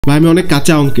ভাই আমি অনেক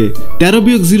কাঁচা অঙ্কে 13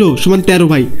 বিয়োগ 0 সমান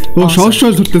 13 ভাই ও সহজ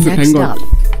সহজ ধরতেছে thank god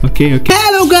okay okay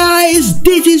hello guys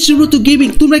this is Subrata gaming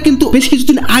তোমরা কিন্তু বেশ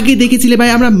কিছুদিন আগে দেখেছিলে ভাই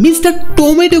আমরা মিস্টার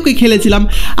টমেটোকে খেলেছিলাম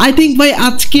আই থিংক ভাই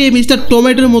আজকে মিস্টার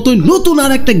টমেটোর মতো নতুন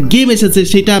আর একটা গেম এসেছে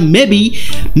সেটা মেবি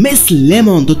মিস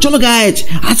লেমন তো চলো গাইস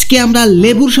আজকে আমরা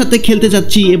লেবুর সাথে খেলতে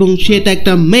যাচ্ছি এবং সেটা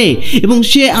একটা মেয়ে এবং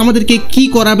সে আমাদেরকে কি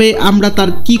করাবে আমরা তার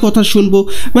কি কথা শুনবো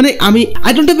মানে আমি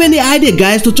I don't have any idea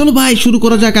guys তো চলো ভাই শুরু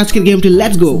করা যাক আজকের গেমটি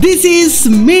let's go this is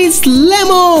miss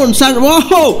lemon sir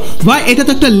ওহো ভাই এটা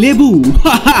তো একটা লেবু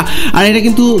আর এটা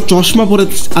কিন্তু চশমা পরে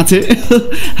আছে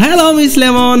hello miss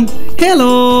lemon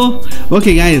hello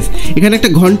okay guys এখানে একটা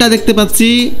ঘন্টা দেখতে পাচ্ছি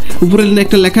উপরে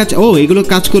একটা লেখা আছে ও এগুলো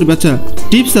কাজ করবে আচ্ছা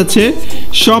টিপস আছে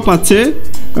শপ আছে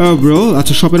ব্রো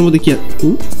আচ্ছা শপের মধ্যে কি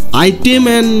item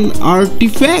and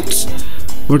artefacts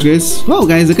what guys O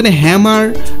guys এখানে হ্যামার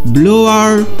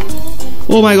ব্লোয়ার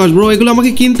ও মাই গড ব্রো এগুলো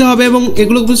আমাকে কিনতে হবে এবং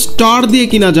এগুলো স্টার দিয়ে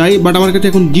কিনা যায় বাট আমার কাছে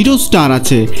এখন 0 স্টার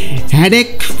আছে হেডেক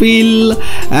ফিল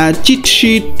চিট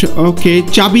শিট ওকে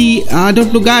চাবি আই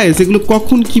ডোন্ট নো গাইস এগুলো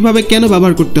কখন কিভাবে কেন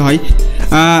ব্যবহার করতে হয়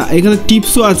এখানে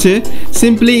টিপসও আছে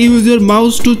simply use your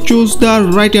mouse to choose the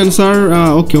right answer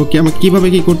okay ওকে আমাকে কীভাবে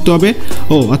কী করতে হবে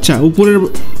ও আচ্ছা উপরের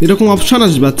এরকম অপশান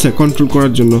আসবে আচ্ছা কন্ট্রোল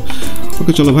করার জন্য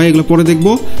ওকে চলো ভাই এগুলো পরে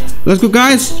দেখবো লেটস গো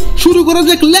গাইস শুরু করা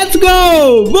যাক লেটস গো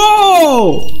গো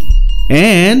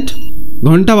And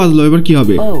ঘন্টা বাজলো এবার কি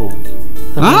হবে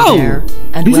Oh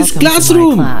this is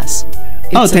classroom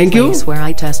Oh thank you where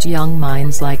I test young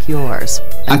minds like yours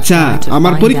আচ্ছা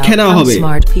আমার পরীক্ষা নেওয়া হবে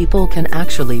smart people can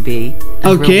actually be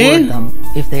Okay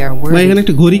if they are worthy ভাই এখানে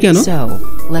একটা ঘড়ি কেন So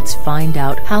let's find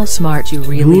out how smart you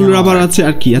really rule rubber আছে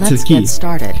আর কি আছে কি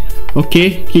ওকে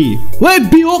কি ওই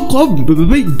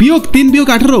বিয়োগ 3 বিয়োগ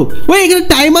 18 ওই এখানে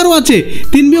টাইমারও আছে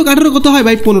 3 বিয়োগ 18 কত হয়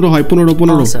ভাই 15 হয়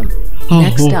 15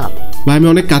 Next up ভাই আমি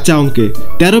অনেক কাঁচা অঙ্কে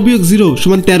 13 বিয়োগ 0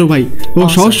 সমান 13 ভাই ও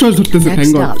সহজ সহজ ধরতেছে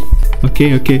থ্যাঙ্ক গড ওকে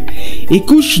ওকে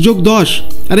 21 যোগ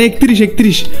 10 আরে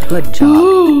 31 Good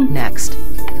job Next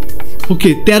ওকে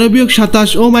 13 বিয়োগ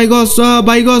 27 ও মাই god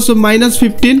bye god minus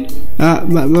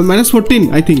 15 minus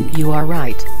 14 I think You are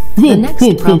right The next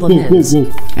problem is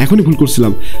এখনই ভুল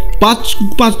করছিলাম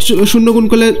 5 শূন্য গুণ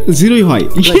করলে 0ই হয়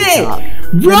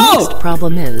The next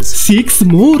problem is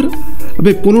 6 মোর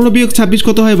আবে 15 বিয়োগ 26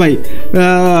 কত হয় ভাই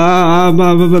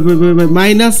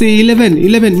minus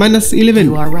 11 minus 11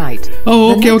 You are right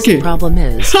okay okay problem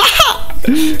is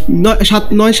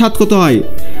 9 7 কত হয়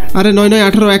আরে 9 9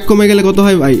 18 এক কমে গেলে কত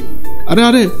হয় ভাই আরে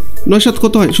আরে 9 7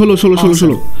 কত হয়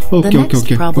 16 ওকে ওকে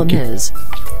ওকে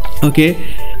ওকে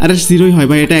আরে 0ই হয়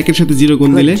ভাই এটা একের সাথে 0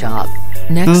 গুণ দিলে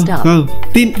Next up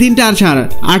 3 আর 4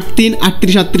 8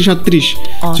 3 38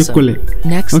 যোগ করলে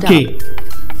ওকে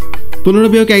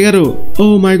 15 বিয়োগ 11 ও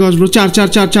মাই god bro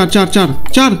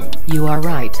 4 You are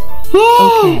right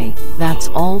Okay that's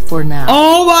all for now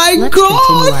Oh my god Let's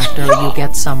continue after you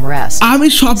get some rest আমি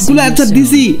সবগুলো অ্যানসার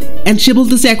দিছি এন্ড সে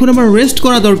বলতেছে এখন আমার রেস্ট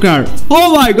করা দরকার Oh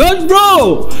my god bro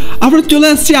আমরা চলে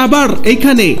আসছি আবার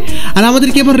এইখানে আর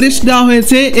আমাদেরকে এবার রেস্ট দেওয়া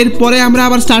হয়েছে এরপরে আমরা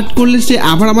আবার স্টার্ট করলে সে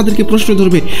আবার আমাদেরকে প্রশ্ন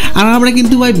ধরবে আর আমরা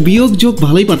কিন্তু ভাই বিয়োগ যোগ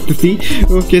ভালোই পারতেছি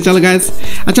ওকে চলো গাইস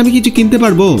আচ্ছা আমি কিছু কিনতে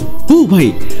পারবো ও ভাই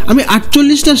আমি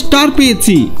 48টা স্টার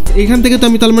পেয়েছি এখান থেকে তো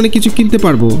আমি তার মানে কিছু কিনতে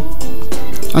পারবো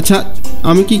আচ্ছা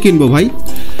আমি কি কিনবো ভাই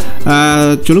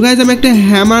চলো গাইজ আমি একটা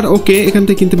হ্যামার ওকে এখান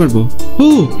থেকে কিনতে পারবো ও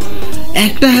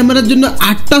একটা হ্যামারের জন্য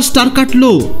 8টা স্টার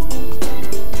কাটলো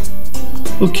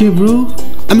ওকে ব্রো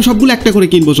আমি সবগুলো একটা করে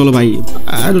কিনবো চলো ভাই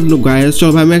আই ডোন্ট নো গাইজ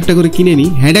চলো ভাই আমি একটা করে কিনে নিই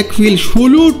হেডেক ফিল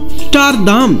 16টার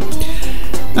দাম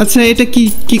আচ্ছা এটা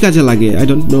কি কাজে লাগে I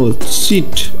don't no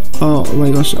shit O my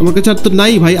god আমার কাছে আর তো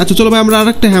নাই ভাই আচ্ছা চলো ভাই আমরা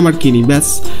আরেকটা হ্যামার কিনি ব্যাস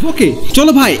ওকে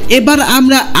চলো ভাই এবার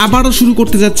আমরা আবারও শুরু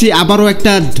করতে যাচ্ছি আবারও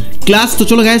একটা ক্লাস তো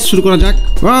চলো গাইস শুরু করা যাক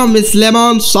মিস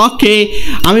লেমন ওকে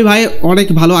আমি ভাই অনেক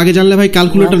ভালো আগে জানলে ভাই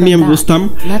ক্যালকুলেটর নিয়ে আমি বসতাম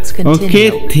okay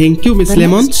thank you miss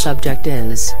lemon subject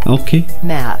is okay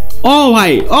math ও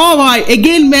ভাই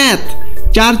এগেইন ম্যাথ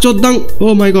 4 14 ও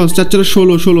মাই গড 4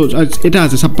 4 16 এটা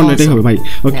আছে 56 এটাই হবে ভাই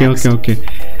ওকে ওকে ওকে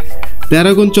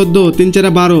 13 গুণ 14 3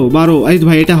 4 12 এই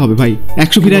ভাই এটা হবে ভাই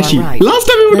 182 লাস্ট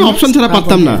আমি ওটা অপশন ছাড়া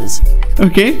পারতাম না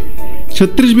ওকে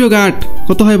 36 বিয়োগ 8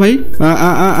 কত হয় ভাই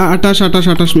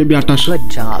 28 মেবি 28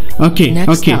 ওকে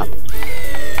ওকে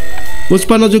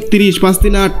 55 যোগ 30 5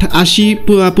 3 8 80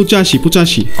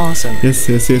 85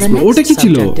 ইয়েস ওটা কি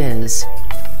ছিল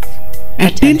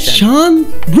অ্যাটেনশন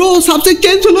ব্রো সাবজেক্ট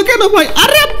চেঞ্জ হলো কেন ভাই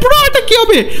আরে ব্রো এটা কি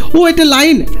হবে ও এটা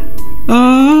লাইন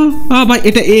ভাই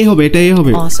এটা এ হবে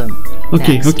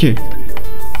ওকে ওকে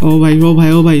ও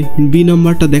ভাই বি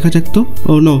নাম্বারটা দেখা যাক তো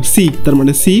ও নো সি তার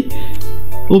মানে সি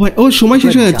ও ভাই ও সময়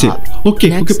শেষ হয়ে যাচ্ছে ওকে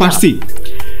পারছি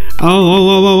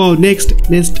ও নেক্সট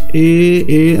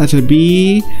এ আচ্ছা বি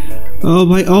Oh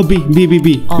ভাই, oh B.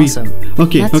 Awesome.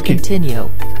 Okay, Let's okay. continue.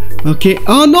 Okay.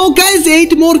 Oh no guys,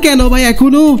 8 more কেন ভাই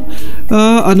এখনো?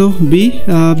 No,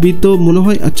 B তো মনে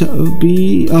হয় আচ্ছা B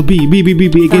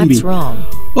again B. That's wrong.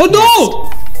 Oh no!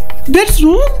 That's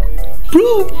wrong. Bro,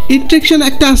 interaction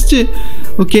একটা আসছে।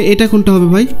 Okay, এটা কোনটা হবে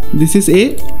ভাই? This is A.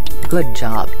 Good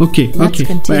job. Okay.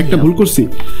 ভাই একটা ভুল করছি।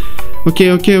 Okay.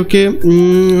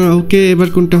 এবার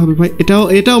কোনটা হবে ভাই?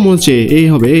 এটাও মনে হচ্ছে A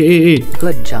হবে। A.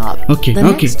 Good job. Okay. The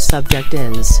next subject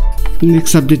is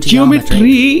next subject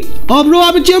geometry. Oh bro,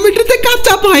 আমি জিওমেট্রিতে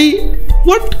কাঁচা ভাই।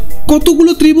 What?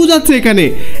 কতগুলো ত্রিভুজ আছে এখানে?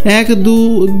 1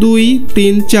 2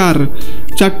 3 4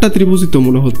 চারটা ত্রিভুজই তো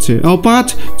মনে হচ্ছে। ও 5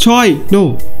 6 নো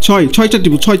 6টা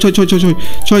ত্রিভুজ 6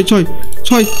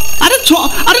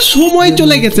 আরে সময়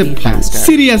চলে গেছে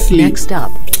সিরিয়াসলি। next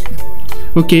up.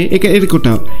 ওকে এর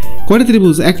কয়টা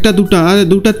ত্রিভুজ? একটা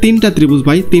দুটা তিনটা ত্রিভুজ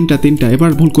ভাই, তিনটা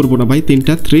এবার ভুল করব না ভাই,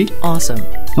 3টা 3 Awesome.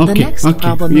 The next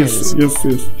problem yes.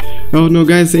 is Oh no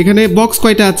guys, এখানে বক্স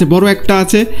কয়টা আছে? বড় একটা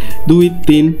আছে 2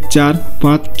 3 4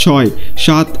 5 6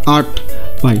 7 8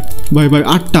 ভাই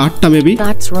 8টা maybe.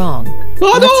 That's wrong.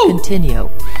 Oh no! Let's continue.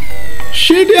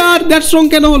 Shit yaar, that's wrong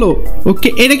কেন হলো? ওকে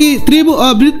এটা কি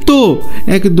বৃত্ত?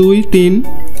 1 2 3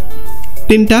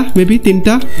 তিনটা মেবি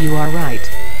 3টা। You are right.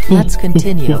 Let's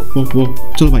continue.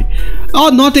 চলো ভাই। Oh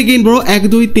not again bro, 1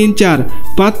 2 3 4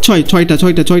 5 6 6টা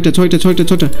 6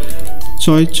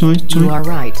 You are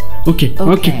right. Okay.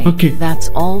 That's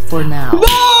all for now.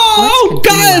 Wow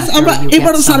guys, আমরা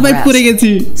এবারও সার্ভাইভ করে গেছি।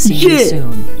 See you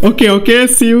soon. Okay,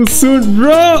 see you soon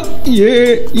bro.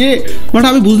 Yeah. But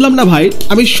আমি বুঝলাম না ভাই,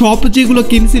 আমি সব যেগুলো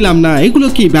কিনছিলাম না এগুলো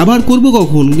কি ব্যবহার করব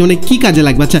কখন, মানে কি কাজে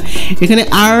লাগবে? আচ্ছা এখানে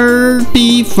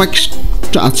আর্টিফ্যাক্ট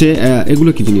আছে,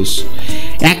 এগুলো কি জিনিস?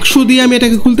 100 দিয়ে আমি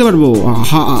এটাকে খুলতে পারবো।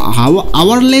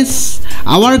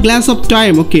 Hour glass of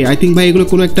time. Okay I think ভাই এগুলো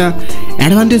কোনো একটা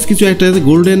অ্যাডভান্টেজ কিছু একটা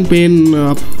golden pen,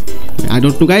 I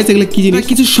don't know guys এগুলো কি জিনিস।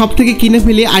 কিছু সব থেকে কিনে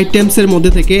ফেলি আইটেমসের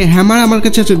মধ্যে থেকে। হ্যামার আমার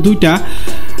কাছে আছে 2টা,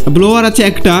 ব্লোয়ার আছে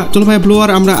একটা। চলো ভাই ব্লোয়ার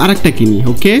আমরা আরেকটা কিনি।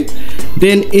 ওকে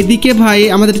দেন এদিকে ভাই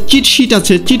আমাদের চিট শিট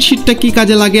আছে। চিট শিটটা কি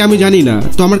কাজে লাগে আমি জানি না,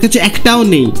 তো আমার কাছে একটাও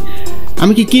নেই।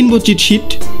 আমি কি কিনবো চিট শিট?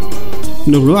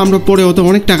 নো ব্রো, আমরা পরে অত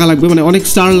অনেক টাকা লাগবে, মানে অনেক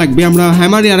স্টার লাগবে। আমরা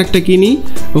হ্যামারই আরেকটা কিনি।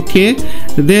 ওকে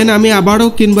দেন আমি আবারও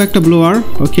কিনবো একটা ব্লোয়ার।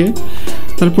 ওকে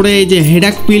তারপরে এই যে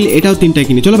হেডাক পিল, এটাও 3টা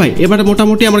কিনি। চলো ভাই এবার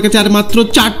মোটামুটি আমার কাছে আর মাত্র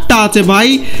 4টা আছে ভাই।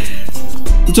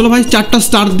 চলো ভাই 4টা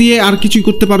স্টার দিয়ে আর কিছুই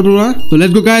করতে পারবো না। তো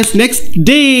let's go guys, next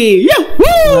day.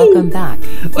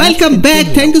 Welcome back,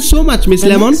 thank you so much miss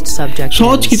lemon.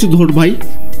 সহজ কিছু ধর ভাই।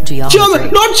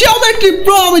 নট জিওমেট্রি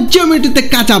ব্রো, আমি জিওমেট্রিতে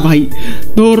কাঁচা ভাই।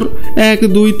 ধর 1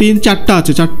 2 3 4টা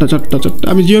আছে, চারটা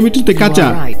আমি জিওমেট্রিতে কাঁচা।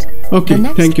 Okay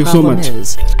thank you so much.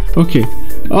 ওকে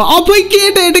ভাই কি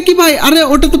এটা কি ভাই? আরে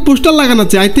ওটা তো পোস্টার লাগানো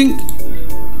আছে আই থিঙ্ক।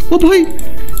 ও ভাই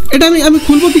এটা আমি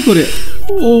খুলবো কি করে?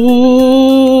 ও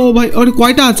ভাই ওর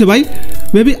কয়টা আছে ভাই?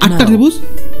 মেবি 8টা ত্রিভুজ।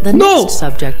 নো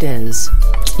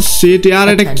শিট यार,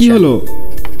 এটা কি হলো?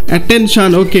 অ্যাটেনশন।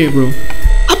 ওকে ব্রো,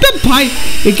 আবে ভাই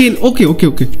এগেইন। ওকে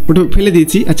ওটা ফেলে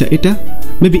দিয়েছি। আচ্ছা এটা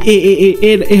মেবি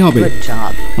এ হবে।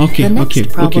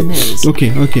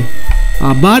 ওকে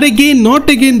আবার এগেইন, নট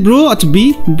এগেইন ব্রো। আচ্ছা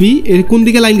বি এর কোন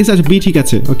দিকে লাইন গেছে? আচ্ছা বি ঠিক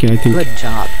আছে। Okay I think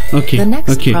okay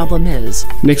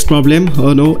next problem. O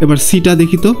no, এবার সিটা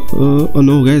দেখি তো। ও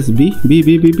নো গাইস, বি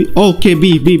ওকে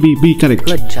বি কারেক্ট।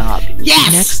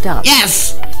 ইয়েস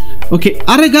ওকে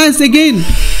আরে গাইস এগেইন।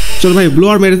 চল ভাই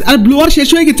ব্লোয়ার মেরে, আর ব্লোয়ার শেষ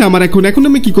হয়ে গেছে আমার। এখন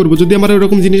আমি কি করবো? যদি আমার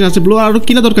এরকম জিনিস আছে, ব্লোয়ার আরো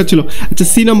কিনা দরকার ছিল। আচ্ছা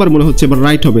সি নাম্বার মনে হচ্ছে, এবার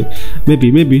রাইট হবে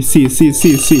মেবি সি।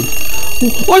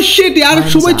 ও শিট यार,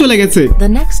 সময় চলে গেছে।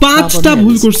 5টা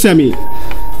ভুল করছি আমি।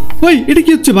 ওই এটা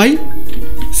কি হচ্ছে ভাই?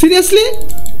 সিরিয়াসলি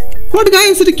হোয়াট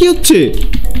গাইস, এটা কি হচ্ছে?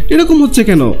 এরকম হচ্ছে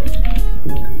কেন?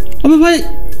 আবে ভাই,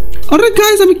 আরে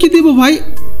গাইস আমি কি দেব ভাই?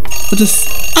 আচ্ছা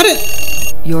আরে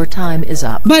your time is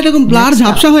up ভাই এরকম ব্লার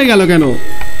ঝাপসা হয়ে গেল কেন?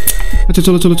 আচ্ছা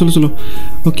চলো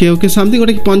ওকে সামথিং,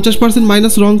 ওটা কি 50%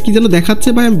 মাইনাস রং কি যেন দেখাচ্ছে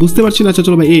ভাই, আমি বুঝতে পারছি না। আচ্ছা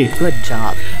চলো ভাই এ।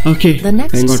 ওকে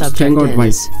থ্যাঙ্ক গড ভাই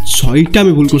 6টা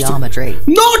আমি ভুল করছি।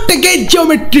 Not again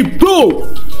geometry bro,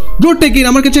 not again.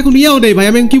 আমার কাছে এখন ইয়াও নেই ভাই,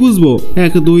 আমি কি বুঝবো?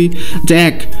 1 2 আচ্ছা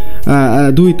 1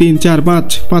 2 3 4 5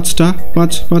 5টা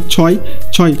 5 6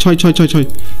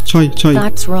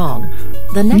 That's wrong.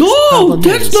 The next problem is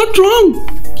that's not wrong.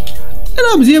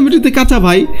 আমি জিওমেট্রিতে কাঁচা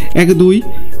ভাই। 1 2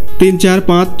 3 4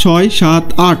 5 6 7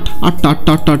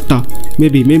 8টা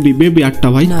মেবি 8টা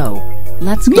ভাই। No,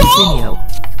 let's continue.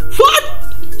 What?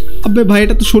 আবে ভাই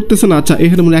এটা তো সরতেছে না। আচ্ছা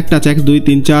এখানে মনে একটা আছে, 1 2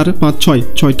 3 4 5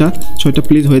 6টা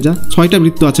প্লিজ হয়ে যা। 6টা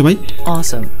বৃত্ত আছে ভাই।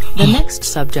 Awesome. The next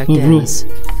subject is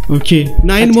ওকে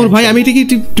 9 মোর ভাই। আমি এটা কি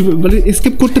মানে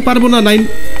এসকেপ করতে পারবো না? 9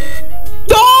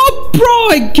 ব্রো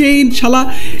এগেইন শালা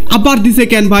আবার দিছে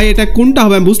কেন ভাই এটা কোনটা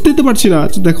হবে আমি বুঝতেই তো পারছি না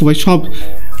আচ্ছা দেখো ভাই সব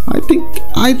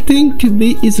I think B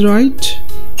is right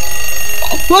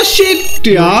oh shit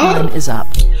yaar Time is up.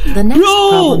 The next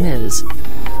problem is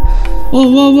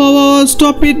oh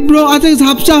stop it bro আচ্ছা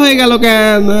ঝাপসা হয়ে গেল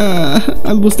কেন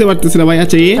আমি বুঝতে পারতেছি না ভাই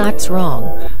আচ্ছা that's wrong.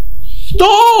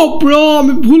 Stop bro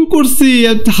আমি ভুল করছি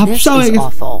ঝাপসা হয়ে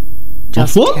গেছে awful.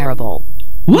 Just Awful? terrible.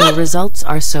 What? The results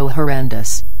are so horrendous.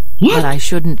 What? But I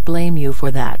shouldn't blame you for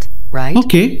that, right?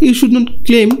 Okay, you should not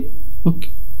claim. Okay.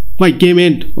 Why game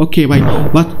end? Okay, bye.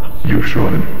 But You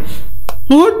should.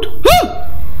 what? Huh?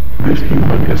 This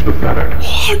human is pathetic.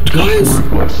 What guys?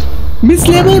 Worthless. Miss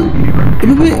Lemon.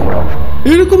 এভাবে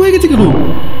এরকম হয়ে গেছে কেন?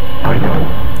 I know.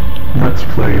 Let's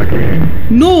play a game.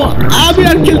 No, আমি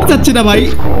আর খেলতে চাচ্ছি না ভাই।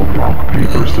 It's called rock,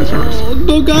 paper, scissors.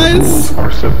 No guys. Rules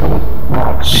are simple.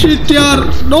 Rock, Shit yaar.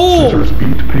 No. scissors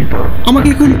beat paper. আমাকে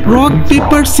এখন রক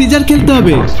পেপার সিজার খেলতে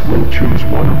হবে। Us will choose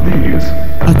one of these.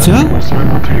 আচ্ছা। And we'll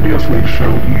simultaneously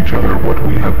show each other what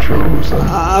we have chosen.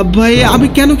 ভাই আমি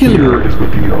কেন খেলবো? Here is the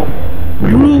deal.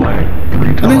 We will play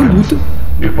 3 আমি এখন times. ভূত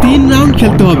If I 3 lose round one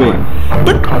খেলতে হবে। time, I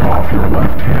But will cut off your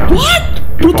left hand. what?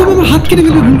 প্রথমে আমার হাত কেটে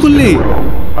ফেলবে ভুল করলে।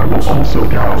 I will also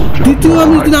gouge out দ্বিতীয় your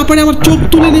আমি eye. যদি না পারি আমার চোখ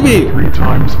তুলে নেবে। 3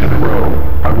 times in a row.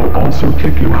 I will also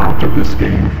kick you out of this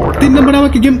game forever. 3 নম্বরে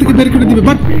আমাকে গেম থেকে বের করে দিবে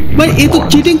বাট ভাই এ তো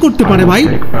চিটিং করতে পারে ভাই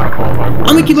Take back all my words.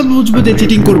 আমি কিভাবে বুঝবো যে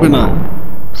চিটিং করবে না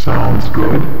Sounds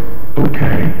good.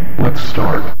 Okay, let's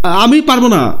start. আমি পারবো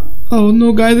না ও নো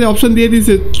গাইস অপশন দিয়ে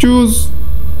দিয়েছে চুজ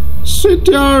শিট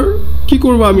यार কি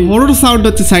করব আমি হরর সাউন্ড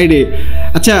হচ্ছে সাইডে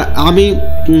আচ্ছা আমি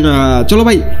চলো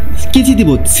ভাই কেচি দিব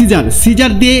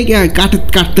সিজার দিয়ে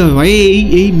কাটতে হবে ভাই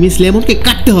এই মিস লেমনকে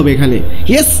কাটতে হবে এখানে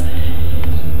ইয়েস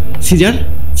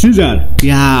সিজার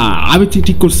ইয়া আমি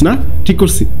ঠিক করছি না ঠিক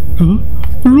করছি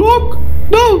rock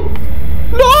no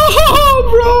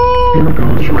bro Here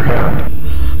goes your hand.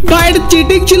 ভাই এটা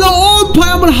চিটিং ছিল ও ভাই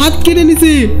আমার হাত কেটে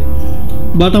নিছে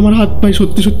বাট আমার হাত ভাই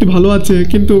সত্যি ভালো আছে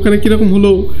কিন্তু ওখানে কিরকম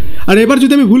হলো আর এবার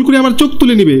যদি আমি ভুল করি আমার চোখ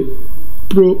তুলে নিবে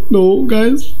ব্রো নো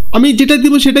গাইস আমি যেটা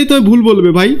দিব সেটাই তো ভুল বলবে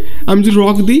ভাই আমি যদি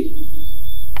রক দিই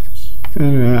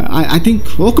আই থিঙ্ক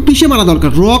ওকে পিষে মারা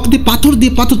দরকার রক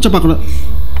দিয়ে পাথর চাপা করা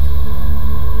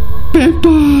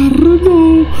পেপার নো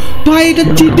ভাই এটা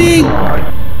চিটিং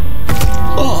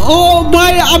ও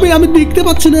ভাই আমি দেখতে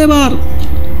পাচ্ছি না এবার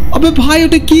আবে ভাই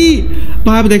ওটা কি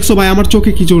ভাই দেখছো ভাই আমার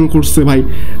চোখে কি জোর করছে ভাই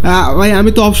ভাই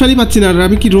আমি তো অপশনই পাচ্ছি না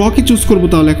আমি কি রকই চুজ করবো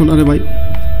তাহলে এখন আরে ভাই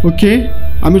ওকে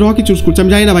আমি রকই চুজ করছি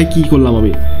আমি জানি না ভাই কি করলাম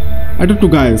আমি এটা টু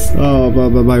গাইস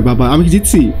ভাই বাবা আমি কি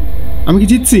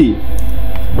জিতছি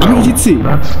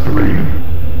That's 3.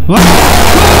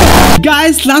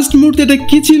 গাইস লাস্ট মুহূর্তে এটা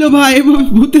কি ছিল ভাই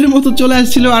ভূতের মতো চলে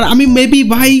আসছিল আর আমি মেবি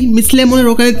ভাই মিস লেমনের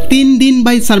ওখানে 3 দিন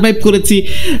ভাই সার্ভাইভ করেছি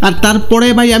আর তারপরে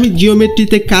ভাই আমি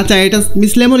জিওমেট্রিতে কাঁচা এটা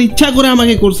মিস লেমন ইচ্ছা করে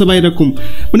আমাকে করছে ভাই এরকম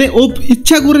মানে ও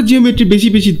ইচ্ছা করে জিওমেট্রি বেশি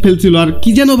ফেলছিল আর কি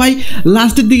যেন ভাই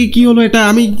লাস্টের দিকে কি হলো এটা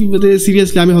আমি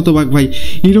সিরিয়াসলি আমি হতবাক ভাই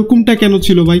এরকমটা কেন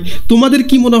ছিল ভাই তোমাদের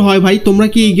কি মনে হয় ভাই তোমরা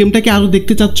কি এই গেমটাকে আরো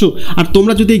দেখতে চাচ্ছ আর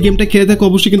তোমরা যদি এই গেমটা খেলে থাকো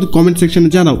অবশ্যই কিন্তু কমেন্ট সেকশনে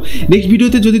জানাও নেক্সট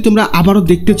ভিডিওতে যদি তোমরা আবারও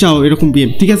দেখতে চাও এরকম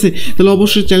গেম ঠিক আছে তাহলে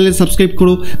অবশ্যই চ্যানেলে সাবস্ক্রাইব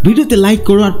করো ভিডিওতে লাইক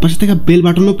করো আর পাশে থাকা বেল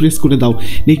বাটনও প্রেস করে দাও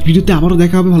নেক্সট ভিডিওতে আবারও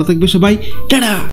দেখা হবে ভালো থাকবে সবাই টাটা